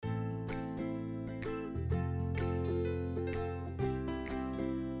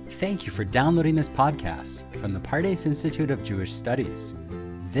Thank you for downloading this podcast from the Pardes Institute of Jewish Studies.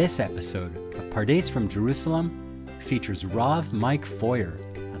 This episode of Pardes from Jerusalem features Rav Mike Feuer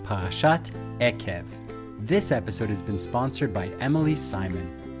on Parashat Ekev. This episode has been sponsored by Emily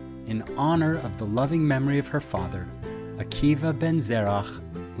Simon in honor of the loving memory of her father, Akiva ben Zerach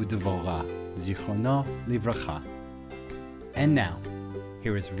Udvorah, Zichrono Livracha. And now,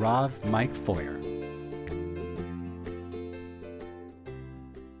 here is Rav Mike Feuer.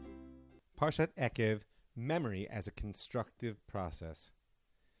 Parshat Ekev, memory as a constructive process.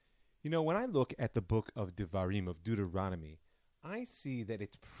 You know, when I look at the book of Devarim, of Deuteronomy, I see that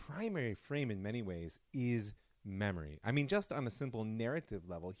its primary frame in many ways is memory. I mean, just on a simple narrative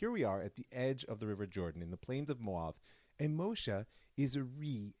level, here we are at the edge of the River Jordan in the plains of Moab, and Moshe is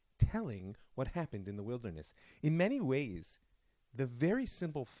retelling what happened in the wilderness. In many ways, the very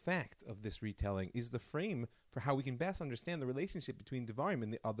simple fact of this retelling is the frame for how we can best understand the relationship between Devarim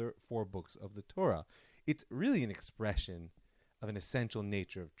and the other four books of the Torah. It's really an expression of an essential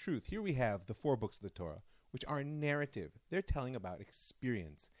nature of truth. Here we have the four books of the Torah, which are narrative. They're telling about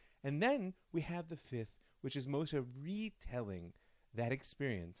experience. And then we have the fifth, which is Moshe retelling that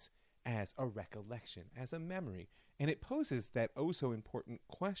experience as a recollection, as a memory. And it poses that oh so important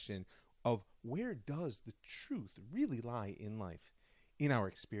question of where does the truth really lie in life? In our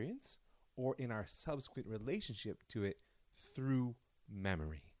experience or in our subsequent relationship to it through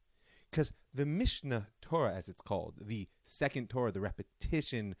memory? Because the Mishnah Torah, as it's called, the second Torah, the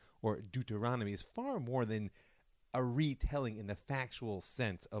repetition or Deuteronomy, is far more than a retelling in the factual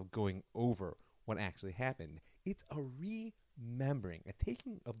sense of going over what actually happened. It's a remembering, a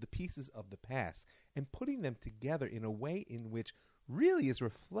taking of the pieces of the past and putting them together in a way in which really is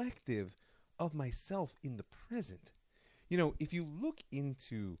reflective of myself in the present. You know, if you look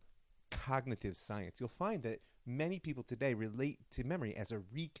into cognitive science, you'll find that many people today relate to memory as a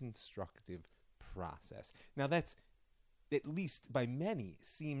reconstructive process. Now that's, at least by many,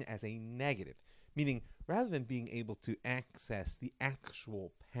 seen as a negative, meaning rather than being able to access the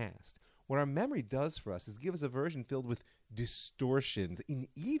actual past, what our memory does for us is give us a version filled with distortions and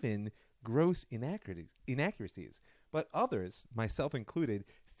even gross inaccuracies. But others, myself included,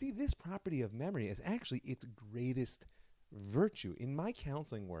 see this property of memory as actually its greatest virtue. In my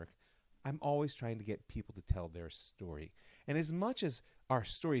counseling work, I'm always trying to get people to tell their story. And as much as our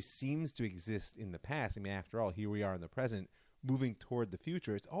story seems to exist in the past, I mean, after all, here we are in the present, moving toward the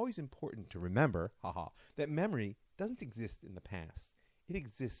future, it's always important to remember, that memory doesn't exist in the past. It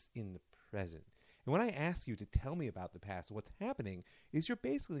exists in the present. And when I ask you to tell me about the past, what's happening is you're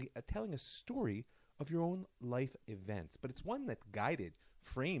basically telling a story of your own life events, but it's one that's guided,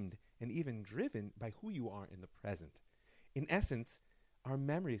 framed, and even driven by who you are in the present. In essence, our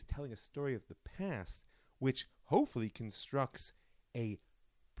memory is telling a story of the past, which hopefully constructs a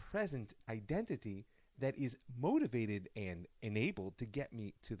present identity that is motivated and enabled to get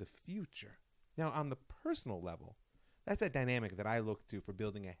me to the future. Now, on the personal level, that's a dynamic that I look to for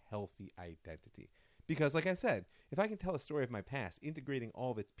building a healthy identity. Because, like I said, if I can tell a story of my past, integrating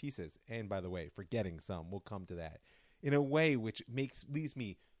all of its pieces, and by the way, forgetting some, we'll come to that, in a way which leaves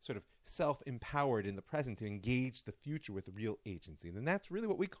me sort of self-empowered in the present to engage the future with real agency. And that's really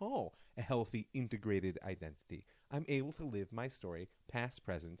what we call a healthy, integrated identity. I'm able to live my story, past,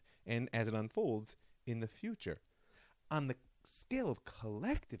 present, and as it unfolds, in the future. On the scale of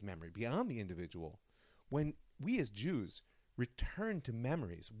collective memory, beyond the individual, when we as Jews return to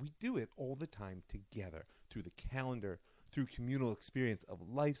memories, we do it all the time together, through the calendar, through communal experience of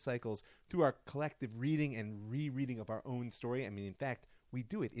life cycles, through our collective reading and rereading of our own story. I mean, in fact, we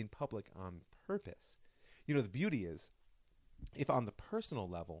do it in public on purpose. You know, the beauty is, if on the personal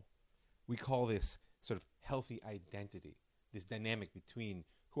level, we call this sort of healthy identity, this dynamic between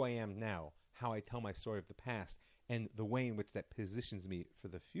who I am now, how I tell my story of the past, and the way in which that positions me for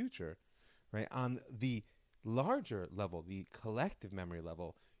the future, right? On the larger level, the collective memory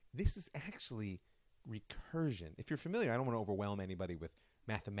level, this is actually recursion. If you're familiar, I don't want to overwhelm anybody with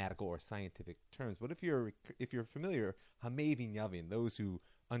mathematical or scientific terms, but if you're familiar, Hamevin Yavin, those who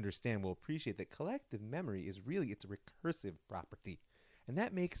understand will appreciate that collective memory is really its recursive property. And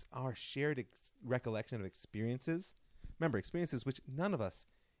that makes our shared recollection of experiences, remember, experiences which none of us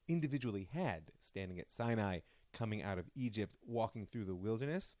individually had, standing at Sinai, coming out of Egypt, walking through the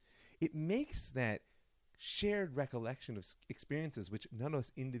wilderness, it makes that shared recollection of experiences which none of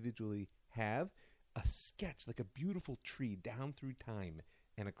us individually have a sketch, like a beautiful tree down through time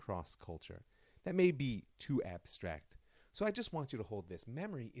and across culture. That may be too abstract. So I just want you to hold this.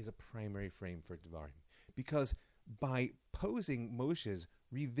 Memory is a primary frame for Devarim, because by posing Moshe's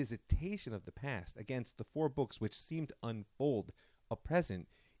revisitation of the past against the four books which seem to unfold a present,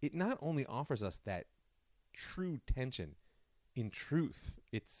 it not only offers us that true tension in truth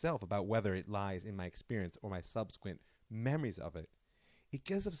itself about whether it lies in my experience or my subsequent memories of it, it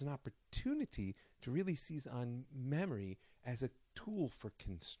gives us an opportunity to really seize on memory as a tool for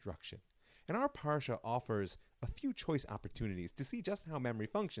construction. And our Parsha offers a few choice opportunities to see just how memory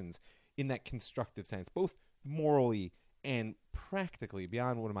functions in that constructive sense, both morally and practically,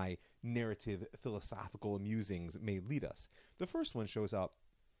 beyond what my narrative philosophical musings may lead us. The first one shows up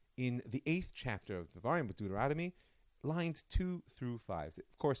in the 8th chapter of Devarim, Deuteronomy, lines 2 through 5. It,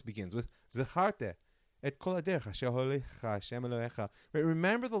 of course, begins with Zecharte et kol haderech asher holecha Hashem Elohecha.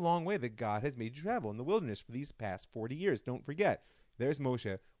 Remember the long way that God has made you travel in the wilderness for these past 40 years. Don't forget, there's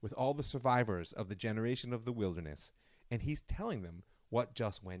Moshe with all the survivors of the generation of the wilderness, and he's telling them what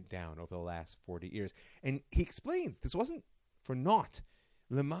just went down over the last 40 years. And he explains this wasn't for naught.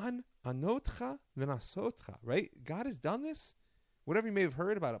 Leman anotcha lenasotcha, right? God has done this. Whatever you may have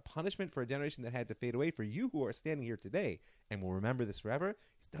heard about a punishment for a generation that had to fade away, for you who are standing here today and will remember this forever,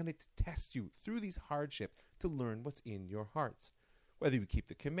 he's done it to test you through these hardships to learn what's in your hearts. Whether you keep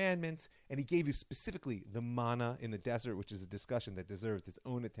the commandments, and he gave you specifically the manna in the desert, which is a discussion that deserves its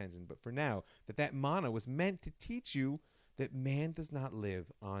own attention. But for now, that manna was meant to teach you that man does not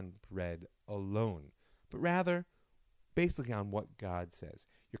live on bread alone, but rather basically on what God says.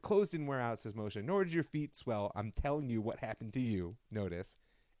 Your clothes didn't wear out, says Moshe, nor did your feet swell. I'm telling you what happened to you, notice,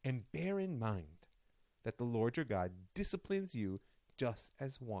 and bear in mind that the Lord your God disciplines you just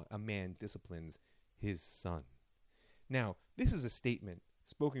as a man disciplines his son. Now, this is a statement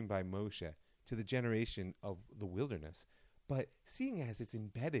spoken by Moshe to the generation of the wilderness, but seeing as it's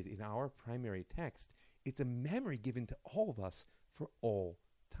embedded in our primary text, it's a memory given to all of us for all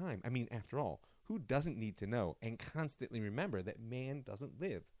time. I mean, after all, who doesn't need to know and constantly remember that man doesn't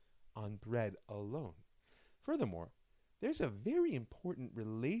live on bread alone? Furthermore, there's a very important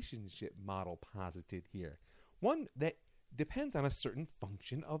relationship model posited here, one that depends on a certain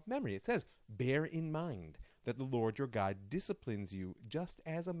function of memory. It says, bear in mind that the Lord your God disciplines you just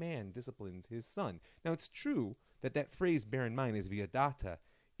as a man disciplines his son. Now, it's true that phrase, bear in mind, is v'yadata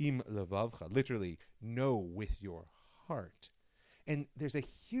im levavcha, literally, know with your heart. And there's a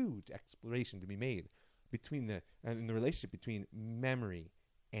huge exploration to be made in the relationship between memory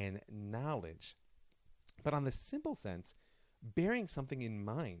and knowledge. But on the simple sense, bearing something in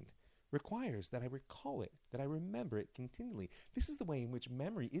mind requires that I recall it, that I remember it continually. This is the way in which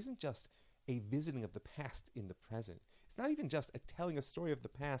memory isn't just a visiting of the past in the present. It's not even just a telling a story of the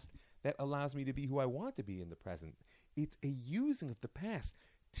past that allows me to be who I want to be in the present. It's a using of the past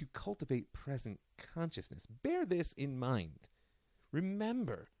to cultivate present consciousness. Bear this in mind.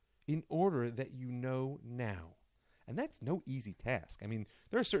 Remember in order that you know now. And that's no easy task. I mean,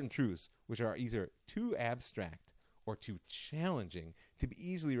 there are certain truths which are either too abstract or too challenging to be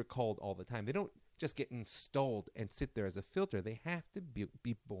easily recalled all the time. They don't just get installed and sit there as a filter. They have to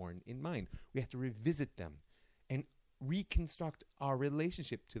be borne in mind. We have to revisit them and reconstruct our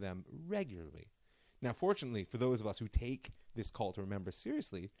relationship to them regularly. Now, fortunately, for those of us who take this call to remember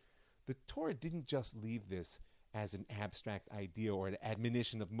seriously, the Torah didn't just leave this as an abstract idea or an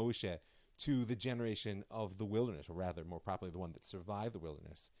admonition of Moshe to the generation of the wilderness, or rather, more properly, the one that survived the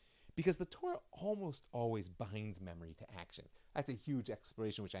wilderness. Because the Torah almost always binds memory to action. That's a huge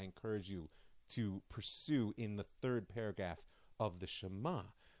exploration which I encourage you to pursue in the 3rd paragraph of the Shema.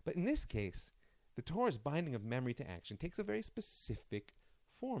 But in this case, the Torah's binding of memory to action takes a very specific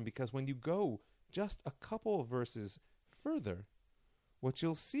form, because when you go just a couple of verses further, what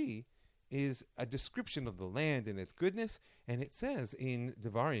you'll see is a description of the land and its goodness, and it says in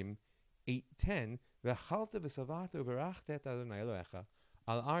Devarim 8:10, "V'achalta v'savata v'rachta et Adonai Elohecha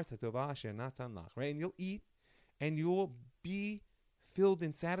al arta tova asher natan lach." Right, and you'll eat, and you will be filled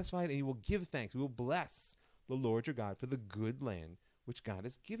and satisfied, and you will give thanks. You will bless the Lord your God for the good land which God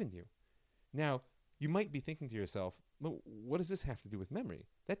has given you. Now, you might be thinking to yourself, well, what does this have to do with memory?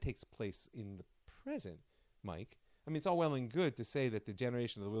 That takes place in the present, Mike. I mean, it's all well and good to say that the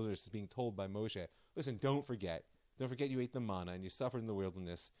generation of the wilderness is being told by Moshe, listen, don't forget you ate the manna and you suffered in the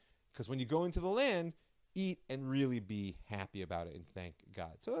wilderness, because when you go into the land, eat and really be happy about it and thank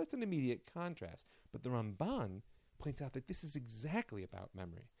God. So that's an immediate contrast. But the Ramban points out that this is exactly about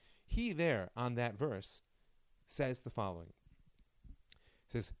memory. He there, on that verse, says the following.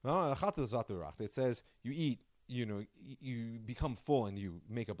 It says, you eat, you become full and you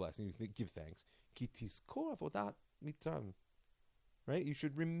make a blessing, you give thanks. Right? You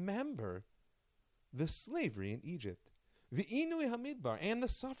should remember the slavery in Egypt, and the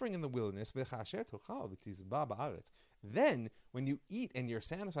suffering in the wilderness. Then, when you eat and you're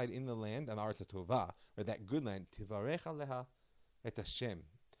satisfied in the land, and Arza Tova, or that good land, Tivarech Aleha et Hashem.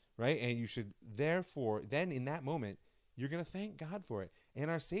 right? And you should therefore, then in that moment, you're going to thank God for it. And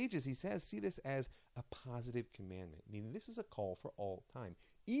our sages, he says, see this as a positive commandment, meaning this is a call for all time.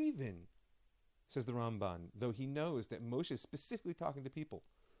 Even, says the Ramban, though he knows that Moshe is specifically talking to people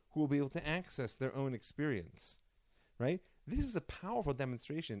who will be able to access their own experience, right? This is a powerful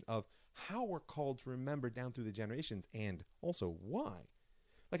demonstration of how we're called to remember down through the generations and also why.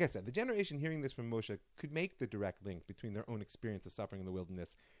 Like I said, the generation hearing this from Moshe could make the direct link between their own experience of suffering in the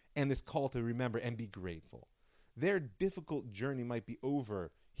wilderness and this call to remember and be grateful. Their difficult journey might be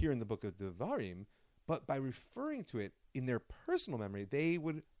over here in the book of Devarim, but by referring to it in their personal memory, they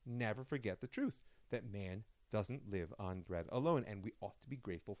would never forget the truth that man doesn't live on bread alone, and we ought to be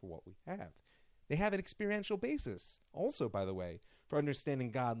grateful for what we have. They have an experiential basis, also, by the way, for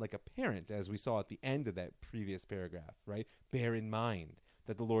understanding God like a parent, as we saw at the end of that previous paragraph, right? Bear in mind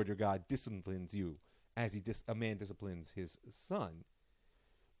that the Lord your God disciplines you as a man disciplines his son.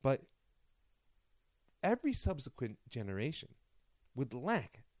 But every subsequent generation would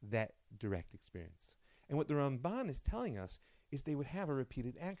lack that direct experience. And what the Ramban is telling us is they would have a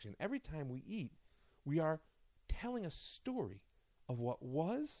repeated action. Every time we eat, we are telling a story of what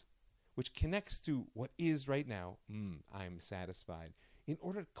was, which connects to what is right now. I'm satisfied. In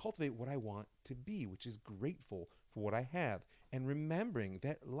order to cultivate what I want to be, which is grateful for what I have, and remembering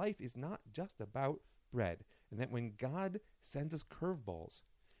that life is not just about bread, and that when God sends us curveballs,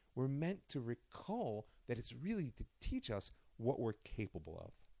 we're meant to recall that it's really to teach us what we're capable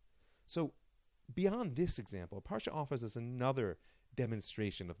of. So beyond this example, Parsha offers us another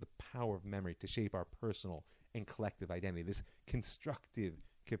demonstration of the power of memory to shape our personal and collective identity, this constructive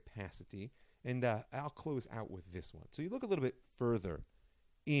capacity. And I'll close out with this one. So you look a little bit further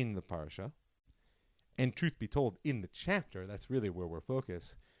in the Parsha, and truth be told, in the chapter, that's really where we're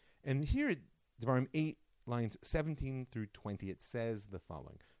focused. And here at Devarim 8, lines 17 through 20, it says the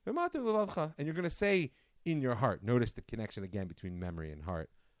following. And you're going to say in your heart, notice the connection again between memory and heart,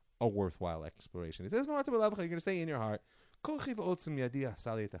 a worthwhile exploration. It says, you're going to say in your heart,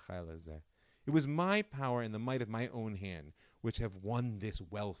 it was my power and the might of my own hand which have won this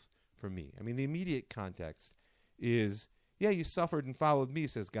wealth for me. I mean, the immediate context is, yeah, you suffered and followed me,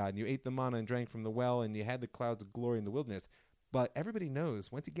 says God, and you ate the manna and drank from the well, and you had the clouds of glory in the wilderness. But everybody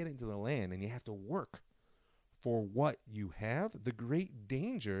knows once you get into the land and you have to work for what you have, the great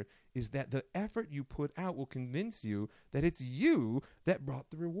danger is that the effort you put out will convince you that it's you that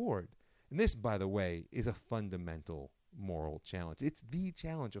brought the reward. And this, by the way, is a fundamental moral challenge. It's the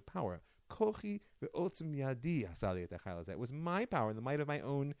challenge of power. Kochi ve'otzim yadi asali et ha'chayil hazeh. It was my power and the might of my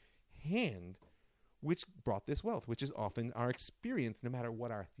own hand which brought this wealth, which is often our experience, no matter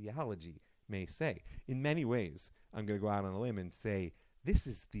what our theology may say. In many ways, I'm going to go out on a limb and say this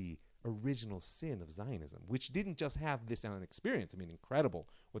is the original sin of Zionism, which didn't just have this on experience. I mean, incredible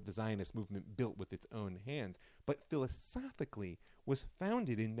what the Zionist movement built with its own hands, but philosophically was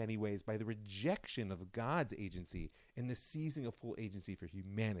founded in many ways by the rejection of God's agency and the seizing of full agency for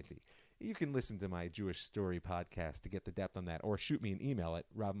humanity. You can listen to my Jewish Story podcast to get the depth on that, or shoot me an email at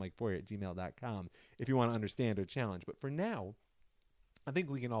robmikefeuer@gmail.com if you want to understand or challenge. But for now, I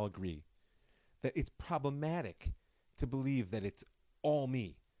think we can all agree that it's problematic to believe that it's all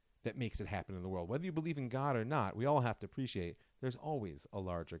me that makes it happen in the world. Whether you believe in God or not, we all have to appreciate there's always a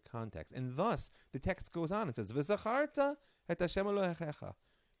larger context. And thus, the text goes on and says, V'zacharta et Hashem Elohecha,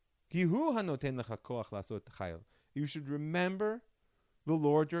 ki hu hanoten lecha koach la'asot chayil. You should remember the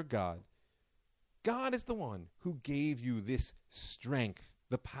Lord your God. God is the one who gave you this strength,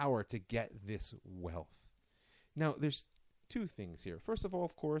 the power to get this wealth. Now, there's two things here. First of all,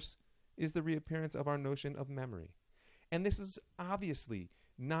 of course, is the reappearance of our notion of memory. And this is obviously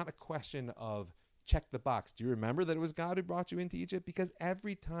not a question of check the box. Do you remember that it was God who brought you into Egypt? Because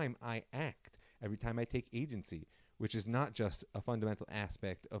every time I act, every time I take agency, which is not just a fundamental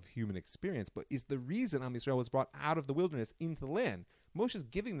aspect of human experience, but is the reason Am Yisrael was brought out of the wilderness into the land. Moshe is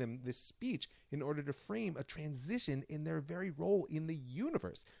giving them this speech in order to frame a transition in their very role in the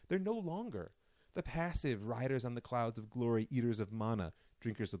universe. They're no longer the passive riders on the clouds of glory, eaters of manna,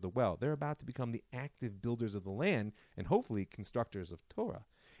 drinkers of the well. They're about to become the active builders of the land and hopefully constructors of Torah.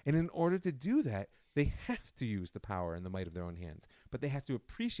 And in order to do that, they have to use the power and the might of their own hands. But they have to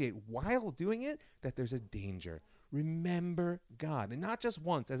appreciate while doing it that there's a danger. Remember God. And not just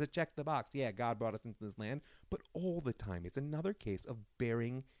once as a check the box. Yeah, God brought us into this land, but all the time. It's another case of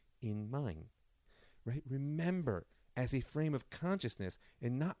bearing in mind. Right? Remember as a frame of consciousness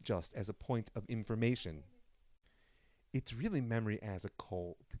and not just as a point of information. It's really memory as a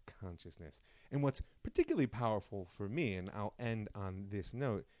call to consciousness. And what's particularly powerful for me, and I'll end on this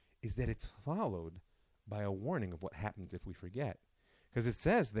note, is that it's followed by a warning of what happens if we forget. Because it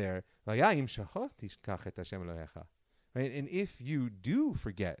says there, "Vayayim shachot tishkach et Hashem Elohecha." Right? And if you do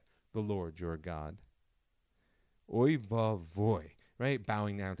forget the Lord your God, oy vavoy, right?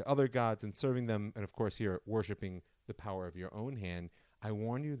 Bowing down to other gods and serving them, and of course here, worshiping the power of your own hand, I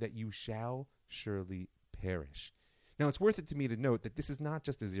warn you that you shall surely perish. Now, it's worth it to me to note that this is not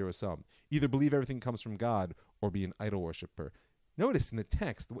just a zero sum. Either believe everything comes from God or be an idol worshiper. Notice in the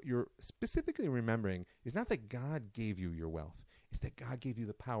text, what you're specifically remembering is not that God gave you your wealth. It's that God gave you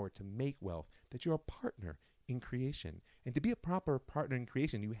the power to make wealth, that you're a partner in creation. And to be a proper partner in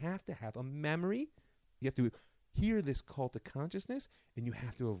creation, you have to have a memory. You have to hear this call to consciousness, and you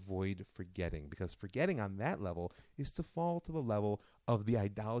have to avoid forgetting, because forgetting on that level is to fall to the level of the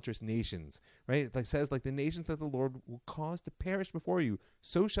idolatrous nations, right? It says, like the nations that the Lord will cause to perish before you,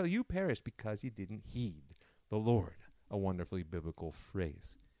 so shall you perish because you didn't heed the Lord. A wonderfully biblical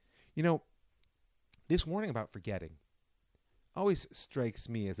phrase. You know, this warning about forgetting always strikes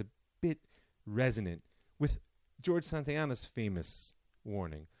me as a bit resonant with George Santayana's famous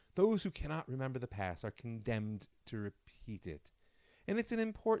warning. Those who cannot remember the past are condemned to repeat it. And it's an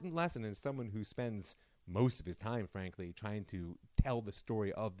important lesson as someone who spends most of his time, frankly, trying to tell the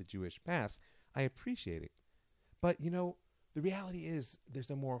story of the Jewish past. I appreciate it. But, you know, the reality is there's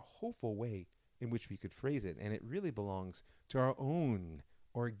a more hopeful way in which we could phrase it, and it really belongs to our own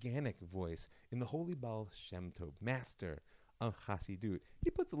organic voice in the Holy Baal Shem Tov, master of Chassidut. He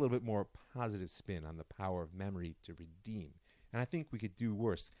puts a little bit more positive spin on the power of memory to redeem. And I think we could do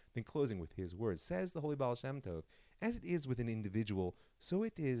worse than closing with his words. Says the Holy Baal Shem Tov, as it is with an individual, so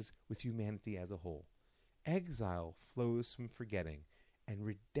it is with humanity as a whole. Exile flows from forgetting, and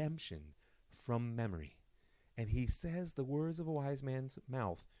redemption from memory. And he says the words of a wise man's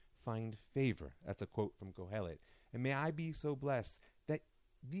mouth find favor. That's a quote from Kohelet. And may I be so blessed that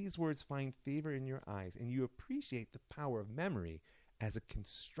these words find favor in your eyes, and you appreciate the power of memory as a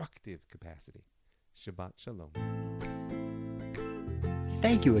constructive capacity. Shabbat Shalom.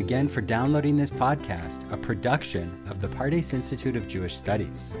 Thank you again for downloading this podcast, a production of the Pardes Institute of Jewish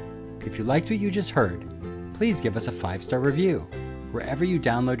Studies. If you liked what you just heard, please give us a 5-star review wherever you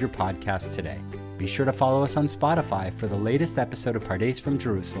download your podcast today. Be sure to follow us on Spotify for the latest episode of Pardes from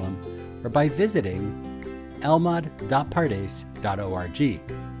Jerusalem, or by visiting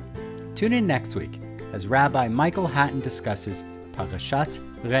elmad.pardes.org. Tune in next week as Rabbi Michael Hatton discusses Parashat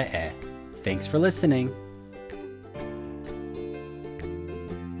Re'eh. Thanks for listening.